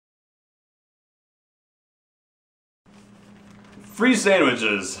Free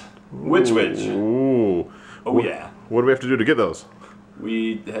sandwiches. Wich. Ooh. Oh yeah. What do we have to do to get those?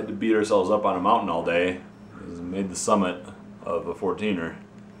 We had to beat ourselves up on a mountain all day. We made the summit of a 14er.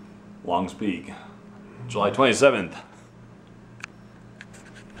 Long's Peak. July 27th.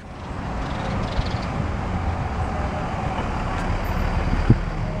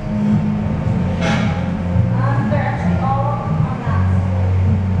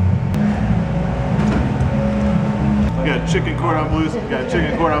 We got chicken cordon bleu. Got a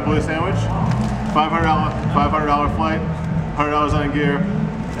chicken cordon bleu sandwich. $500 flight. $100 on gear,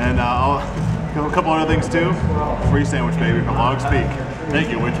 and a couple other things too. Free sandwich, baby, from Long's Peak. Thank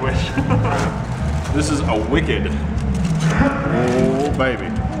you, Wich. This is a Wicked. Oh baby.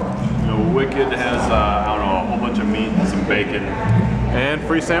 The Wicked has I don't know, a whole bunch of meat and some bacon. And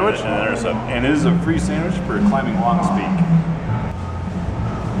free sandwich. And it is a free sandwich for climbing Long's Peak.